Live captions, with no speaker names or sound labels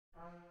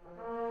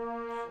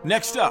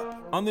Next up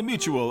on the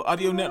Mutual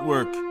Audio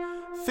Network,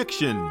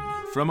 Fiction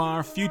from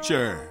Our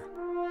Future.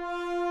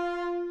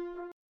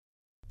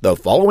 The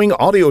following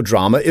audio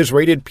drama is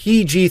rated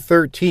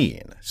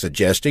PG-13,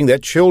 suggesting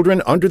that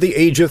children under the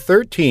age of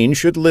 13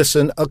 should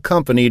listen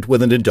accompanied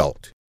with an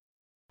adult.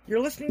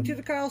 You're listening to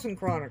the Carlson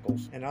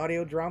Chronicles, an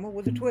audio drama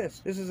with a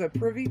twist. This is a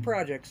Privy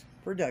Projects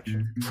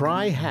production.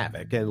 Try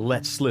Havoc and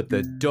Let Slip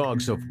the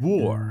Dogs of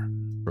War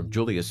from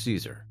Julius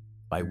Caesar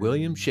by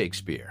William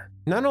Shakespeare.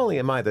 Not only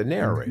am I the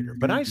narrator,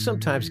 but I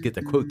sometimes get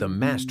to quote the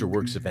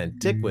masterworks of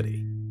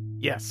antiquity.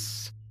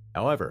 Yes.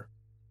 However,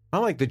 I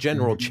like the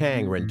General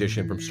Chang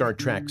rendition from Star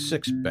Trek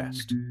VI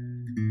best.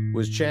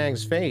 Was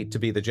Chang's fate to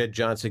be the Jed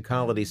Johnson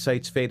colony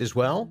site's fate as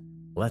well?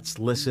 Let's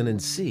listen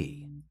and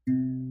see.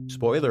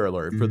 Spoiler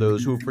alert for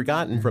those who've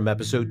forgotten from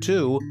episode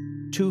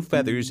 2, Two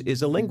Feathers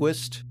is a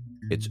linguist.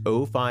 It's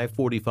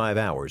 0545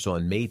 hours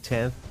on May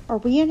 10th. Are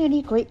we in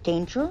any great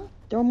danger?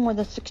 There are more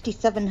than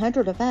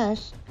 6,700 of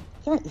us.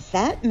 There aren't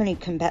that many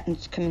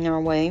combatants coming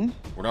our way.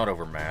 We're not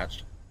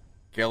overmatched.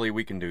 Kelly,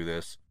 we can do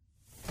this.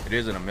 It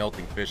isn't a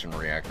melting fission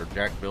reactor.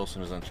 Jack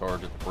Bilson is in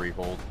charge at the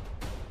Freehold.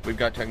 We've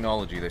got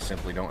technology they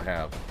simply don't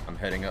have. I'm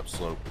heading up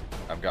slope.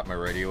 I've got my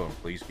radio, and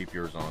please keep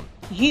yours on.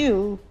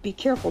 You, be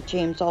careful,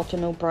 James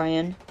Alton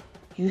O'Brien.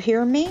 You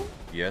hear me?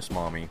 Yes,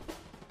 Mommy.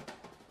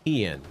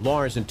 Ian,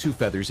 Lars, and Two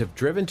Feathers have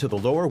driven to the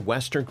lower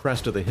western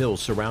crest of the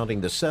hills surrounding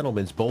the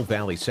settlement's Bull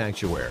Valley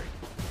Sanctuary.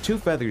 Two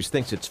Feathers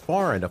thinks it's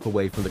far enough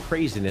away from the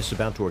craziness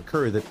about to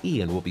occur that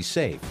Ian will be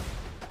safe.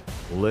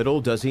 Little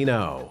does he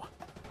know.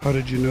 How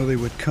did you know they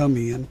would come,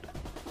 Ian?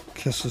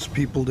 Guess his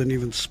people didn't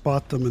even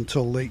spot them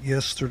until late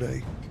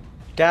yesterday.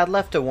 Dad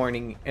left a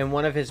warning in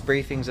one of his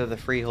briefings of the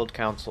Freehold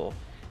Council.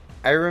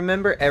 I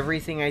remember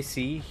everything I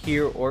see,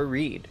 hear, or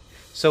read.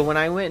 So when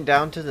I went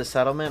down to the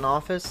settlement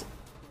office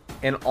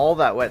in all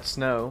that wet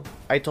snow,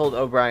 I told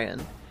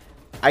O'Brien,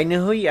 I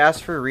knew he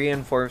asked for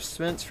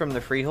reinforcements from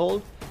the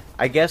Freehold.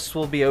 I guess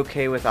we'll be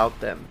okay without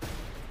them.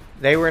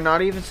 They were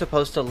not even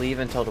supposed to leave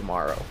until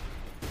tomorrow.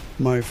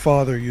 My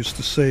father used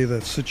to say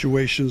that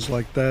situations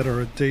like that are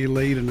a day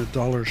late and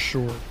 $1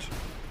 short.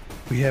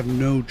 We have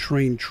no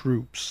trained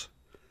troops.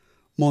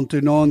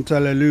 Maintenant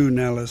allez,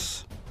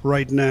 Alice.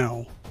 Right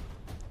now.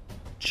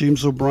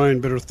 James O'Brien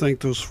better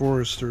thank those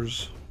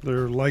foresters.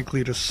 They're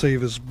likely to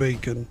save his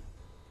bacon.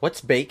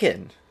 What's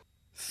bacon?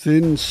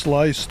 Thin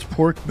sliced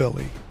pork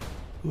belly.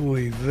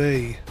 Oy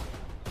vey.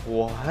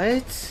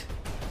 What?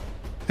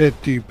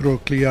 Eti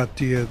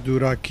prokliatia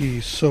duraki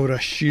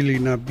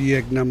sorashilina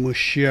biegna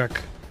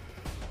mushiak.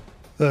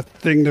 That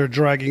thing they're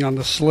dragging on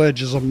the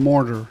sledge is a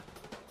mortar.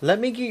 Let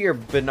me get your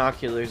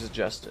binoculars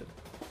adjusted.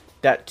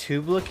 That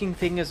tube-looking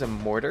thing is a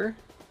mortar?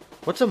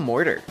 What's a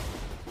mortar?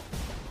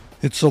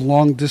 It's a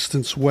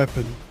long-distance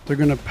weapon. They're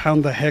gonna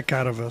pound the heck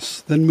out of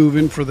us, then move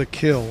in for the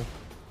kill.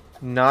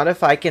 Not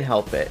if I can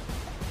help it.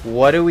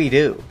 What do we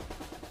do?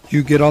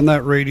 You get on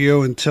that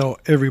radio and tell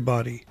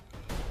everybody.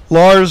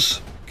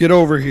 Lars, get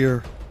over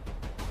here.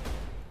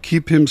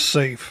 Keep him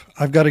safe.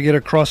 I've got to get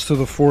across to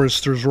the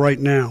foresters right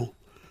now.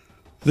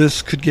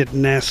 This could get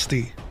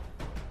nasty.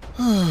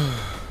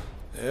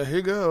 There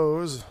he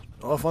goes,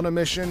 off on a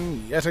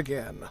mission yet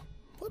again.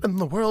 What in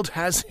the world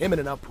has him in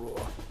an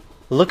uproar?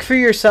 Look for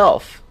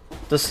yourself.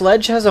 The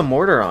sledge has a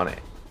mortar on it.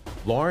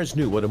 Lars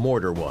knew what a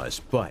mortar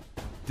was, but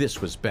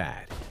this was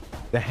bad.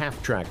 The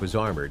half-track was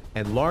armored,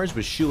 and Lars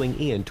was shooing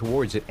Ian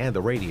towards it and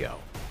the radio.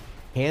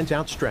 Hands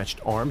outstretched,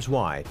 arms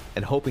wide,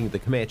 and hoping the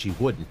Comanche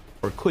wouldn't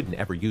or couldn't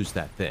ever use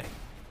that thing.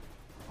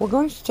 We're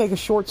going to take a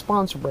short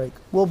sponsor break.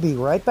 We'll be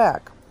right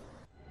back.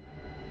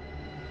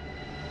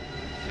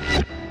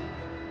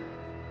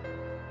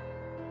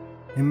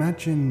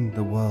 Imagine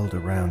the world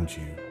around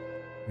you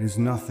is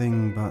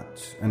nothing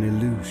but an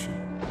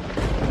illusion.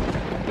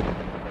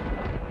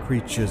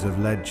 Creatures of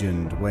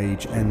legend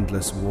wage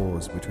endless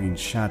wars between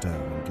shadow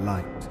and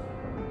light,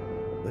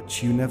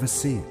 but you never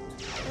see it.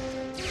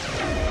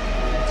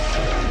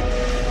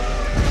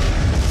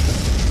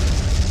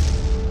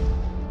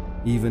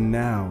 Even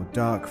now,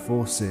 dark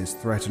forces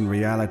threaten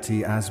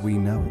reality as we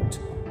know it,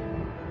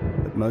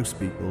 but most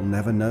people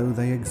never know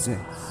they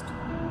exist.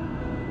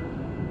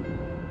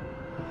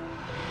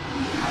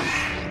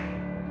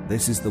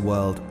 This is the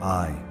world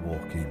I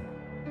walk in.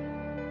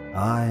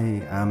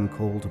 I am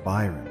called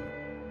Byron,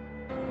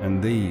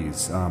 and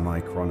these are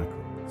my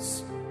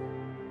chronicles.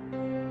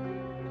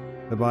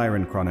 The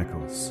Byron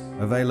Chronicles,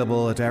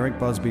 available at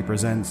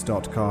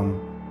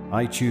ericbusbypresents.com,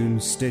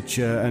 iTunes,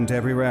 Stitcher, and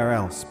everywhere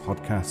else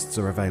podcasts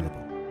are available.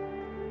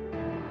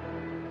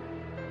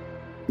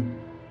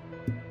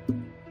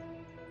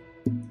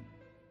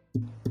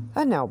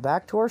 And now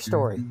back to our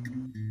story.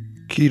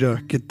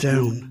 Kita, get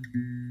down.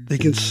 They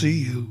can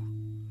see you.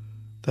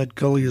 That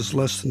gully is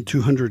less than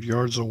 200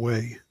 yards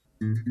away.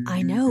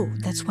 I know,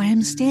 that's why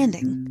I'm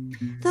standing.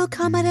 They'll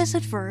come at us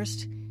at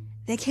first.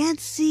 They can't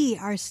see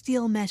our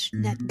steel mesh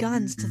net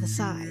guns to the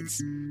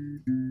sides.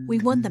 We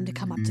want them to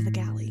come up to the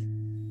galley.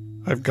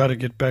 I've got to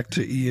get back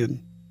to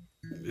Ian.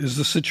 Is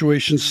the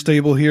situation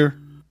stable here?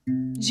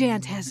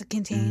 Jant has it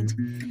contained.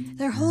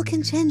 Their whole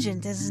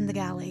contingent is in the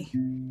galley.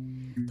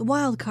 The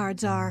wild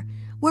cards are,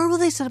 where will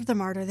they set up the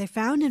martyr they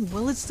found, and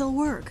will it still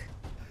work?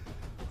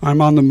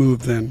 I'm on the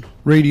move then.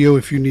 Radio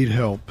if you need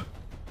help.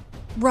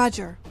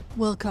 Roger.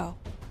 Wilco.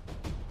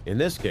 In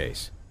this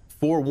case,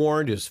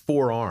 forewarned is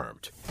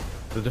forearmed.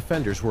 The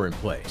defenders were in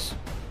place.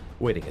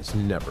 Waiting is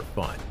never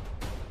fun.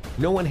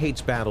 No one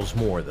hates battles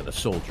more than a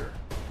soldier.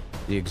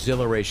 The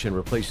exhilaration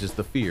replaces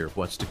the fear of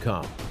what's to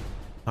come.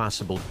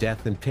 Possible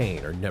death and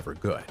pain are never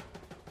good.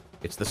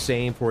 It's the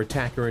same for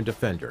attacker and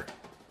defender.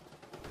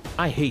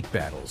 I hate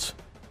battles.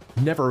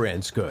 Never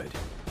ends good.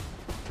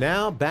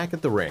 Now back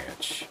at the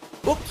ranch.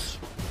 Oops,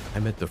 I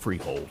meant the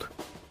freehold.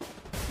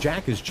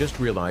 Jack is just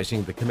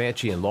realizing the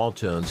Comanche and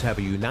Lawtones have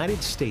a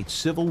United States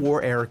Civil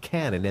War-era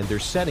cannon and they're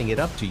setting it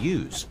up to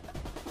use.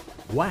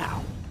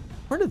 Wow,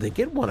 where did they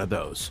get one of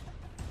those?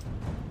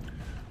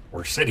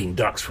 We're sitting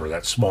ducks for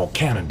that small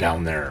cannon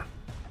down there.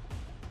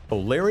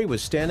 O'Leary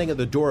was standing at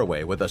the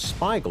doorway with a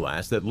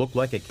spyglass that looked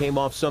like it came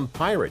off some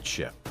pirate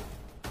ship.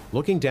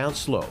 Looking down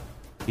slow,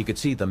 he could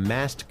see the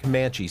masked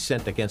Comanche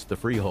sent against the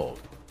freehold.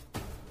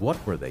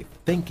 What were they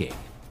thinking?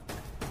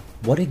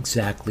 What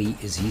exactly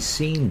is he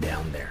seeing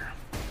down there?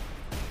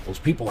 Those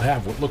people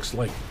have what looks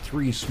like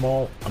 3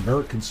 small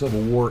American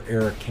Civil War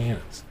era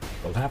cannons.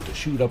 They'll have to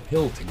shoot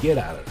uphill to get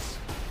at us.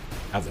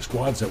 Have the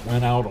squads that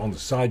went out on the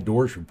side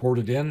doors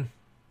reported in?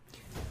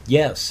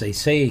 Yes, they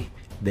say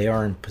they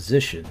are in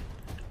position.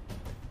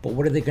 But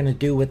what are they going to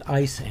do with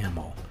ice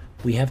ammo?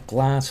 We have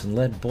glass and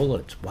lead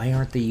bullets. Why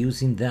aren't they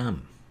using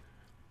them?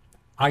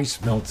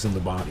 Ice melts in the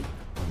body.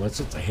 Unless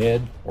it's a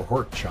head or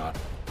heart shot,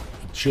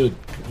 it should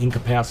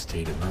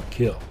incapacitate and not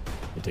kill.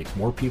 It takes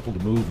more people to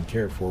move and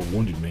care for a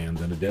wounded man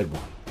than a dead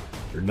one.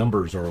 Their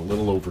numbers are a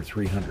little over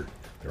 300.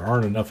 There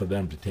aren't enough of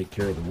them to take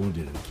care of the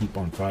wounded and keep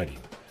on fighting.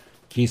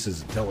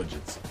 Keese's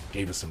intelligence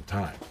gave us some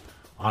time.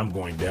 I'm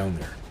going down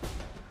there.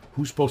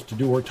 Who's supposed to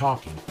do our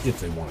talking if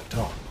they want to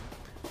talk?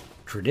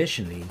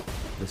 Traditionally,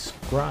 the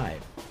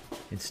scribe.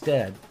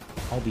 Instead,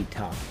 I'll be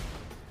talking.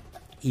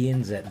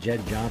 Ian's at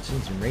Jed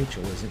Johnson's and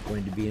Rachel isn't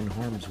going to be in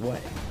harm's way.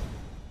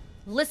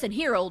 Listen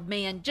here, old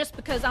man. Just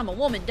because I'm a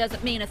woman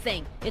doesn't mean a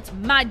thing. It's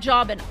my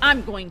job and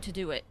I'm going to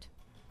do it.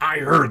 I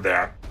heard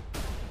that.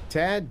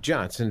 Tad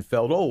Johnson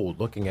felt old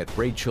looking at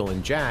Rachel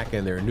and Jack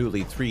in their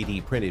newly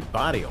 3D printed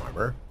body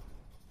armor.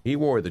 He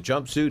wore the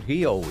jumpsuit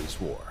he always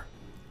wore.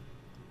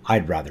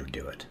 I'd rather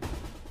do it.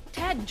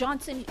 Tad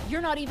Johnson,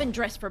 you're not even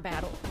dressed for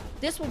battle.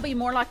 This will be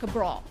more like a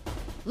brawl.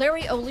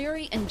 Larry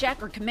O'Leary and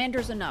Jack are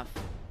commanders enough.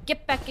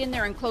 Get back in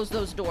there and close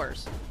those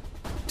doors.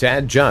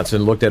 Tad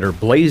Johnson looked at her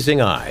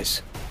blazing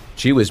eyes.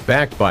 She was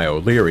backed by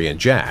O'Leary and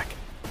Jack.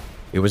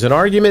 It was an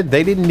argument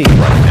they didn't need right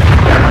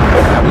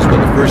now. That was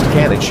when the first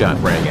cannon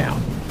shot rang out.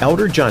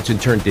 Elder Johnson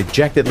turned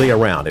dejectedly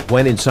around and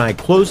went inside,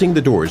 closing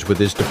the doors with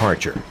his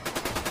departure.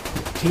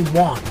 Team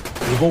 1,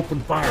 they've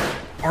opened fire.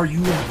 Are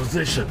you in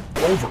position?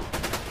 Over.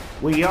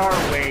 We are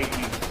where you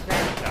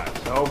sent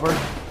us. Over.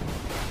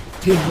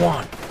 Team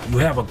 1, you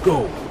have a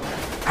go.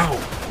 Out.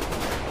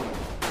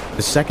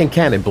 The second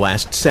cannon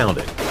blast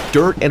sounded.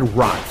 Dirt and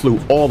rock flew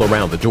all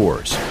around the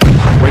doors.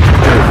 Rachel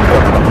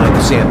dove behind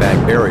the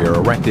sandbag barrier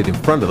erected in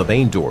front of the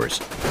main doors.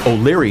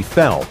 O'Leary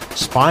fell,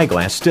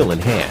 spyglass still in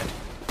hand.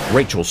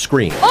 Rachel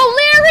screamed.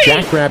 O'Leary!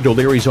 Jack grabbed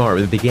O'Leary's arm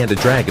and began to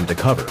drag him to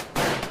cover.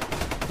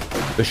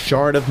 The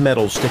shard of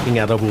metal sticking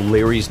out of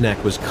O'Leary's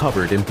neck was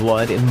covered in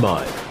blood and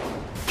mud.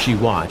 She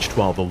watched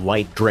while the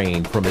light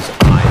drained from his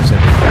eyes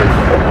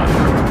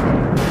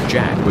and the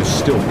Jack was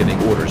still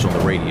getting orders on the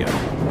radio.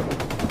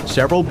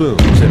 Several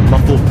booms and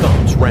muffled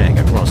thumps rang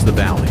across the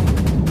valley.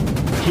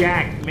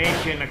 Jack,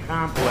 mission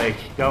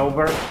accomplished.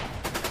 Over.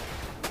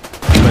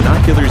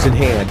 Binoculars in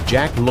hand,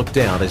 Jack looked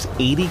down as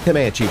 80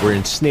 Comanche were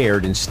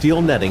ensnared in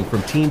steel netting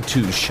from Team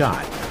 2's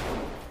shot.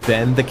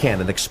 Then the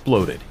cannon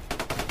exploded.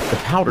 The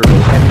powder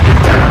mill had been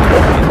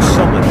turned and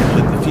someone had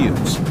lit the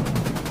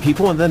fuse.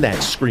 People in the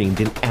net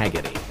screamed in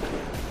agony.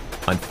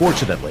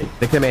 Unfortunately,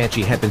 the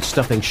Comanche had been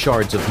stuffing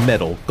shards of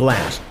metal,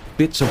 glass,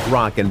 bits of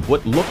rock, and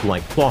what looked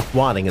like cloth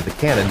wadding in the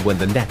cannon when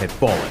the net had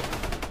fallen.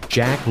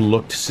 Jack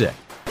looked sick.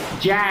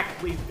 Jack,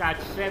 we've got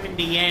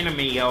 70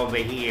 enemy over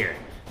here.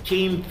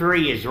 Team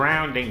 3 is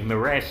rounding the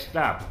rest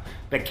up.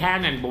 The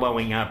cannon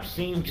blowing up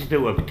seems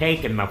to have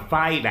taken the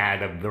fight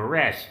out of the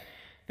rest.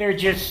 They're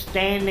just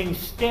standing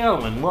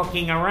still and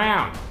looking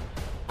around.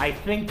 I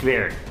think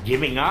they're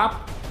giving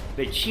up.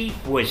 The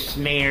chief was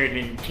snared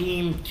in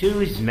Team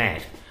 2's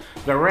net.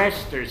 The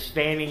rest are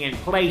standing in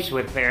place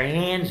with their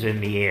hands in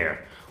the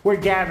air. We're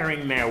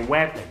gathering their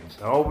weapons.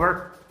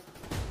 Over.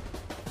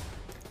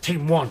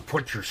 Team 1,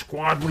 put your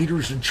squad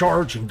leaders in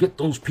charge and get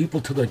those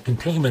people to the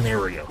containment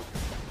area.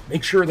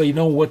 Make sure they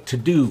know what to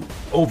do.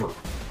 Over.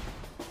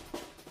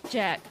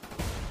 Jack.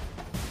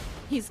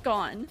 He's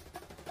gone.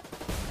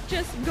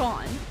 Just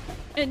gone.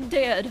 And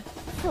dead.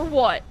 For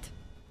what?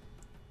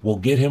 We'll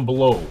get him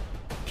below.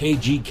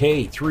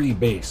 KGK 3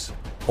 base.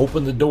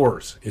 Open the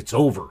doors. It's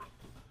over.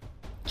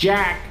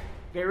 Jack,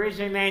 there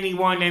isn't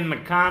anyone in the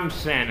comm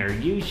center.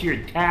 Use your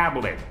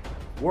tablet.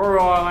 We're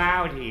all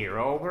out here.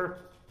 Over.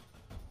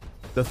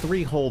 The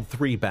 3-hold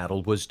 3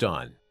 battle was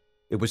done.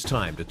 It was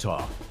time to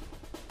talk.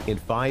 In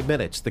 5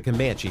 minutes, the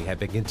Comanche had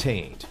been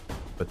contained,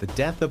 but the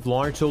death of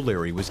Lars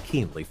O'Leary was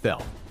keenly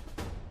felt.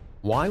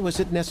 Why was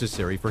it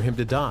necessary for him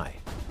to die?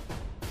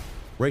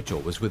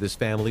 Rachel was with his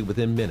family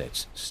within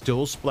minutes,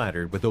 still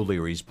splattered with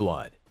O'Leary's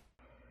blood.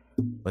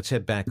 Let's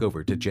head back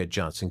over to Jed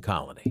Johnson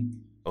Colony.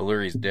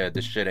 O'Leary's dead.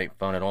 This shit ain't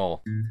fun at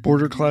all.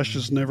 Border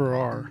clashes never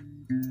are.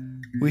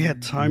 We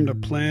had time to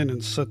plan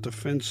and set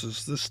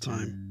defenses this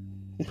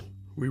time.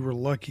 We were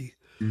lucky.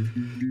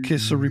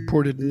 Kissa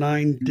reported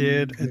 9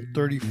 dead and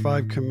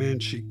 35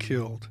 Comanche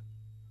killed.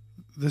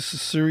 This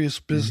is serious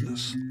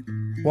business.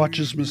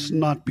 Watches must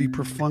not be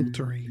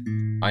perfunctory.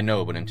 I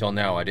know, but until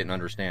now I didn't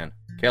understand.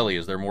 Kelly,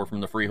 is there more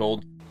from the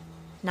Freehold?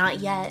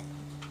 Not yet.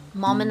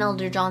 Mom and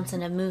Elder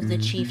Johnson have moved the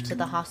chief to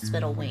the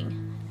hospital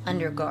wing,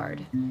 under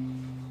guard.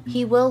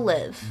 He will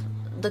live.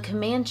 The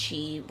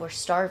Comanche were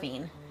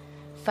starving.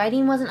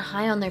 Fighting wasn't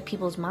high on their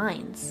people's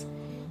minds.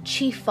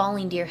 Chief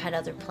Falling Deer had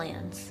other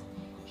plans.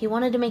 He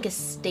wanted to make a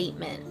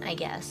statement, I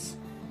guess.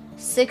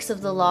 6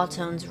 of the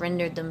Lawtones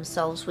rendered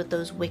themselves with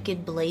those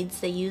wicked blades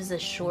they use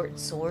as short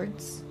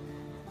swords.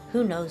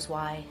 Who knows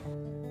why?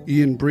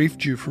 Ian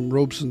briefed you from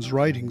Robeson's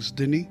writings,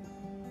 didn't he?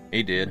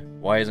 He did.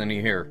 Why isn't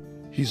he here?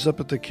 He's up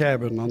at the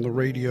cabin on the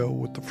radio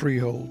with the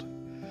Freehold.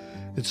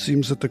 It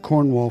seems that the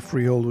Cornwall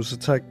Freehold was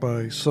attacked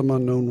by some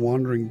unknown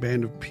wandering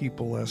band of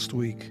people last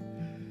week.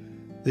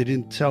 They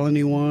didn't tell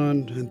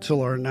anyone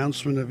until our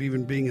announcement of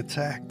even being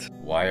attacked.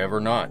 Why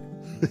ever not?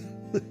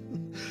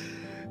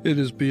 It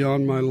is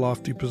beyond my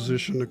lofty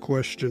position to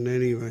question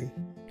anything.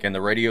 Can the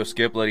radio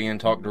skip let Ian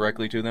talk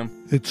directly to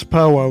them? It's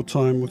powwow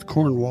time with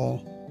Cornwall.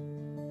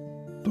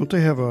 Don't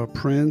they have a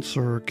prince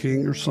or a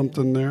king or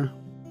something there?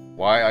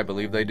 Why, I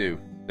believe they do.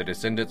 The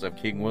descendants of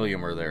King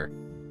William are there.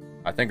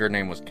 I think her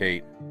name was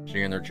Kate.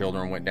 She and their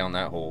children went down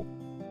that hole.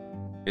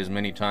 His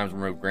many times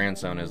removed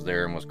grandson is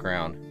there and was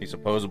crowned. He's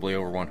supposedly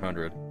over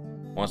 100.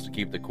 Wants to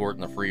keep the court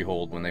in the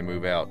Freehold when they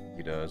move out,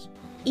 he does.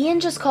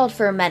 Ian just called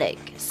for a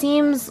medic.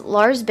 Seems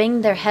Lars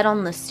banged their head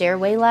on the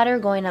stairway ladder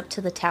going up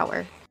to the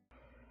tower.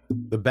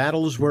 The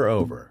battles were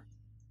over.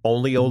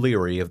 Only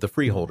O'Leary of the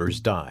Freeholders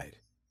died.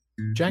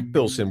 Jack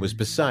Bilson was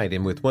beside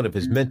him with one of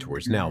his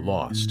mentors now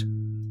lost.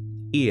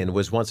 Ian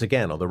was once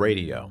again on the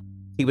radio.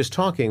 He was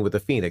talking with the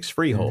Phoenix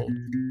Freehold.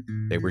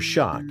 They were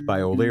shocked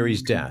by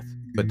O'Leary's death,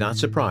 but not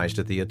surprised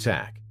at the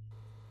attack.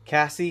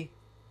 Cassie,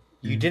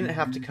 you didn't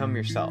have to come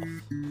yourself.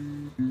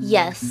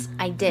 Yes,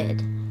 I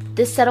did.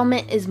 This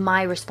settlement is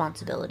my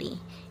responsibility,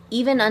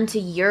 even unto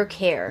your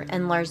care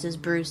and Lars's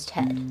bruised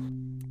head.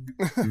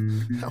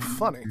 How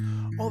funny.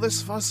 All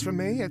this fuss for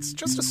me, it's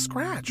just a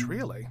scratch,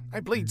 really. I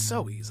bleed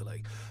so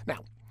easily. Now,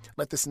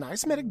 let this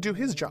nice medic do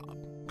his job.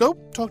 Go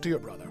talk to your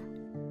brother.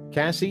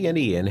 Cassie and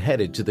Ian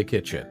headed to the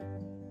kitchen.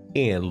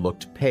 Ian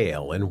looked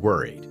pale and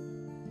worried.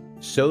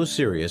 So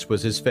serious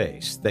was his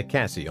face that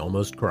Cassie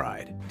almost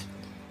cried.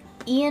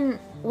 Ian,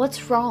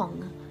 what's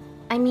wrong?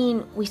 I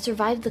mean, we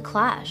survived the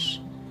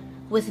clash,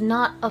 with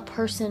not a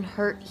person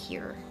hurt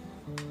here.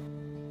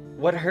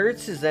 What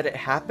hurts is that it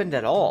happened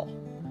at all.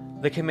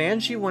 The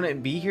Comanche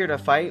wouldn't be here to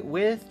fight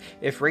with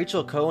if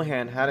Rachel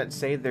Cohan hadn't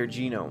saved their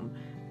genome.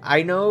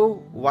 I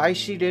know why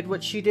she did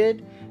what she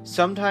did.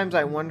 Sometimes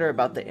I wonder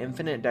about the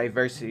infinite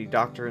diversity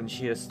doctrine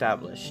she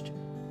established.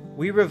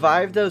 We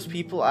revived those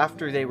people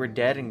after they were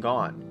dead and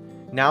gone.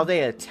 Now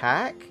they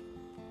attack?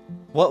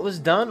 What was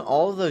done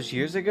all of those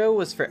years ago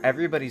was for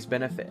everybody's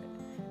benefit.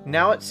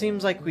 Now it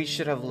seems like we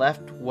should have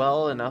left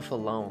well enough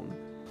alone.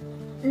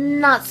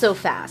 Not so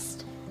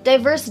fast.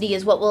 Diversity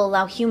is what will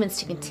allow humans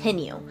to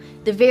continue.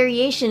 The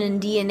variation in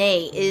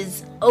DNA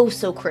is oh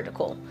so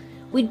critical.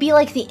 We'd be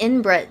like the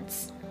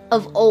inbreds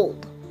of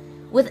old,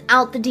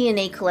 without the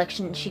DNA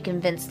collection she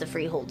convinced the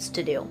Freeholds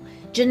to do.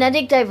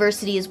 Genetic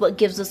diversity is what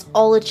gives us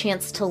all a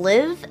chance to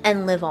live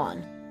and live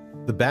on.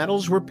 The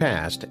battles were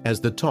past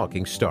as the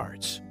talking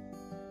starts.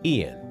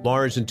 Ian,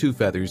 Lars, and Two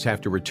Feathers have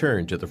to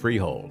return to the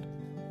Freehold.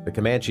 The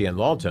Comanche and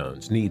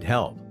Lawtones need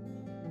help.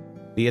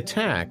 The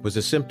attack was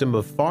a symptom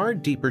of far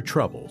deeper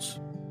troubles.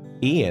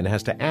 Ian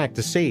has to act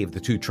to save the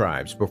 2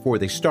 tribes before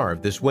they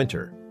starve this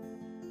winter.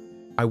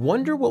 I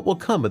wonder what will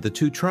come of the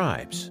 2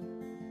 tribes.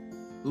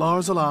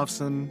 Lars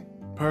Olafsson,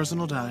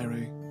 Personal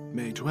Diary,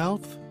 May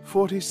 12th,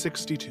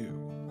 4062.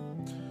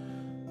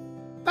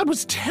 That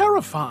was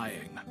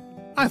terrifying.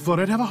 I thought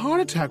I'd have a heart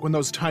attack when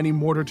those tiny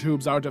mortar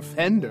tubes, our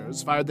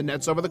defenders, fired the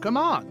nets over the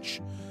Comanche.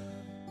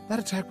 That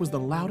attack was the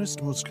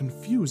loudest, most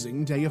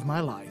confusing day of my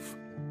life.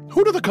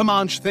 Who do the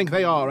Comanche think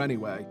they are,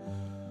 anyway?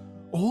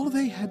 All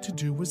they had to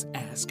do was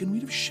ask, and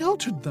we'd have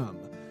sheltered them.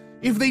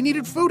 If they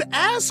needed food,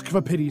 ask,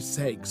 for pity's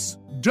sakes.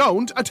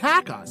 Don't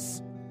attack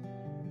us.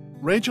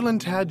 Rachel and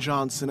Tad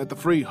Johnson at the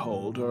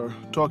Freehold are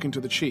talking to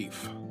the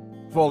chief.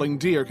 Falling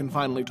Deer can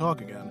finally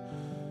talk again.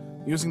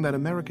 Using that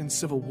American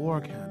Civil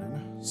War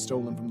cannon,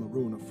 stolen from the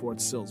ruin of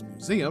Fort Sill's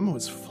museum,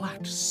 was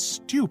flat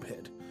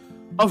stupid.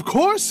 Of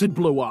course it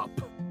blew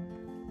up!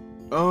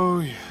 Oh,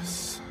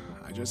 yes.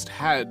 I just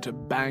had to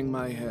bang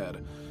my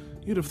head.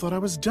 You'd have thought I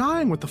was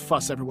dying with the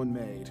fuss everyone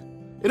made.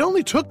 It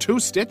only took 2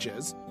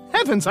 stitches.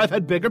 Heavens, I've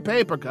had bigger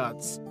paper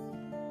cuts.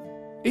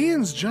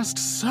 Ian's just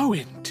so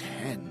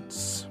intense.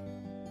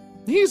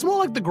 He's more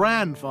like the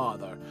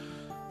grandfather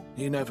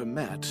he never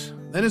met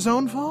than his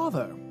own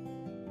father.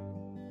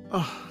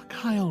 Oh,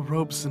 Kyle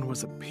Robeson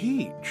was a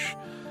peach.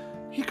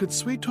 He could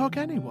sweet-talk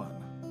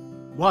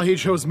anyone. Why he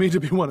chose me to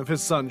be one of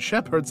his son's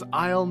shepherds,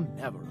 I'll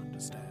never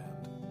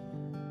understand.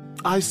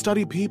 I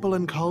study people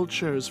and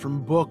cultures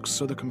from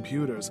books or the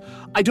computers.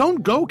 I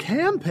don't go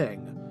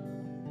camping.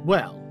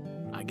 Well,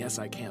 I guess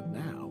I can't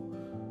now.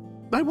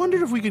 I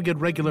wondered if we could get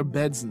regular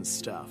beds and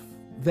stuff.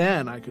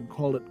 Then I could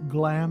call it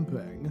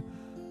glamping,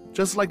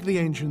 just like the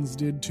ancients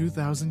did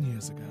 2,000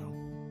 years ago.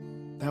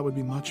 That would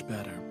be much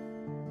better.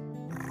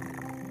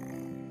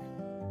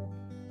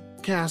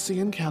 Cassie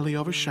and Kelly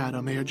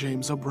overshadow Mayor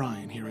James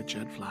O'Brien here at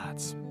Jed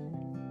Flats.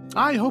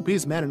 I hope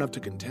he's man enough to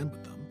contend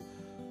with them.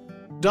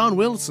 Don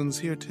Wilson's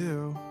here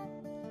too.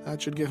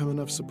 That should give him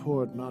enough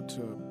support not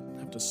to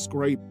have to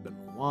scrape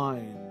and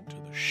whine to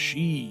the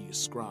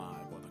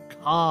she-scribe or the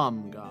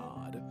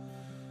com-god.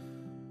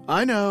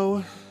 I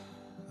know,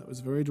 that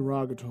was very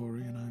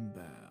derogatory and I'm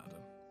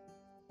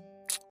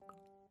bad.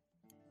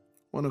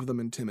 One of them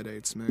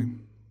intimidates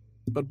me.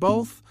 But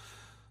both,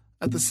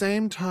 at the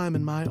same time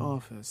in my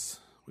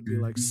office, would be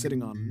like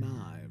sitting on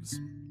knives.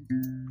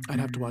 I'd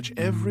have to watch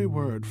every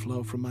word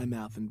flow from my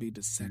mouth and be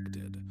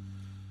dissected.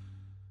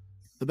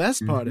 The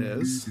best part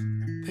is,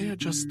 they are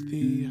just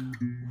the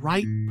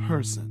right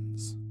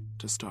persons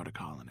to start a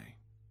colony.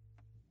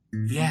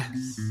 Yes,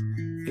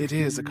 it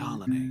is a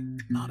colony,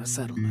 not a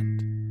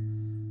settlement.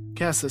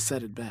 Kessa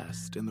said it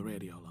best in the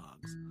radio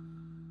logs.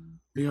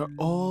 We are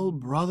all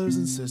brothers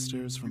and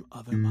sisters from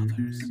other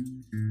mothers.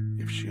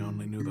 If she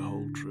only knew the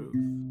whole truth,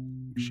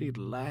 she'd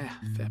laugh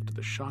after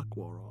the shock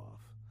wore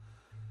off.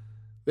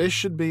 This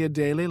should be a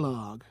daily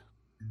log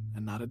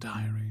and not a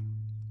diary.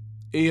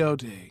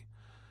 EOD.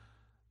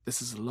 This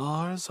is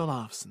Lars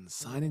Olafsson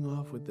signing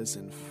off with this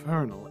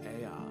infernal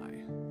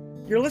AI.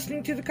 You're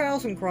listening to the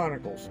Carlson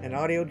Chronicles, an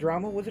audio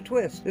drama with a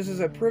twist. This is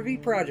a Privy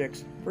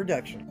Projects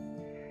production.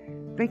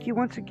 Thank you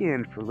once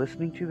again for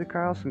listening to the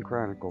Carlson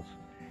Chronicles.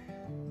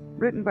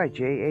 Written by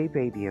J.A.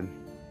 Babian.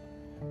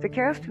 The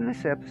cast in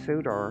this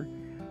episode are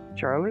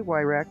Charlie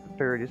Wyrack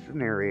III as the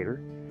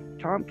narrator,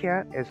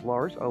 Tomcat as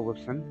Lars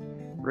Olafsson,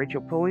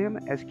 Rachel Pulliam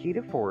as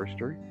Keita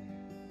Forrester,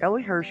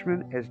 Ellie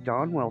Hirschman as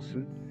Don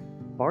Wilson,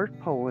 Bart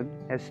Poland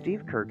as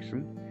Steve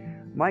Kirkson,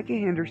 Micah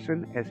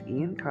Henderson as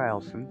Ian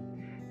Kylson,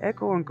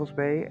 Echo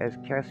Unklesby as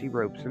Cassie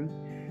Robeson,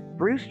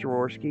 Bruce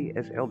Jaworski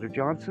as Elder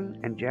Johnson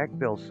and Jack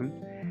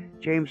Bilson,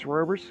 James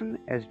Roberson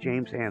as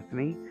James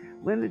Anthony,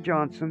 Linda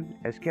Johnson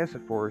as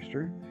Kessa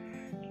Forrester,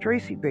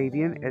 Tracy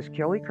Babian as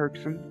Kelly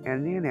Kirkson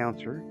and the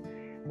announcer,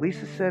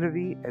 Lisa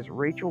Sedovey as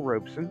Rachel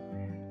Robeson,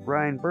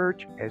 Ryan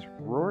Birch as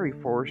Rory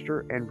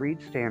Forrester and Reed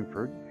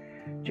Stanford,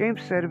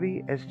 James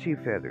Sedovey as Two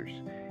Feathers,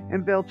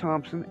 and Belle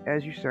Thompson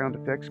as your sound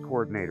effects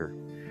coordinator.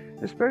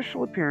 A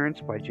special appearance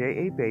by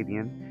J.A.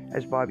 Babian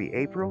as Bobby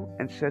April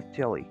and Seth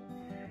Tilley.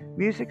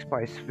 Musics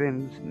by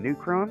Sven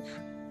Newkrantz,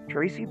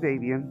 Tracy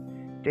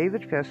Babian,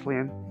 David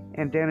Feslian,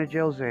 and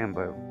Danijel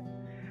Zambo.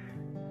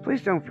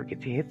 Please don't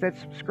forget to hit that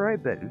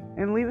subscribe button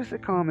and leave us a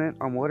comment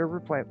on whatever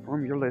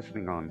platform you're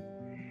listening on.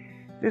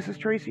 This is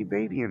Tracy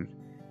Babian,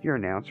 your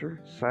announcer,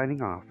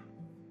 signing off.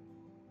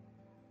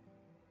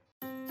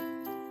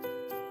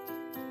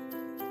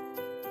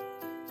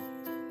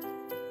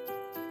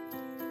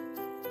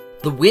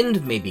 The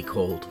wind may be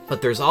cold,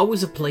 but there's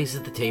always a place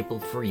at the table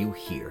for you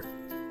here.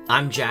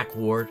 I'm Jack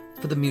Ward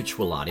for the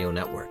Mutual Audio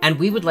Network, and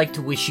we would like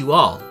to wish you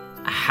all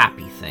a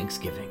happy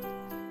Thanksgiving.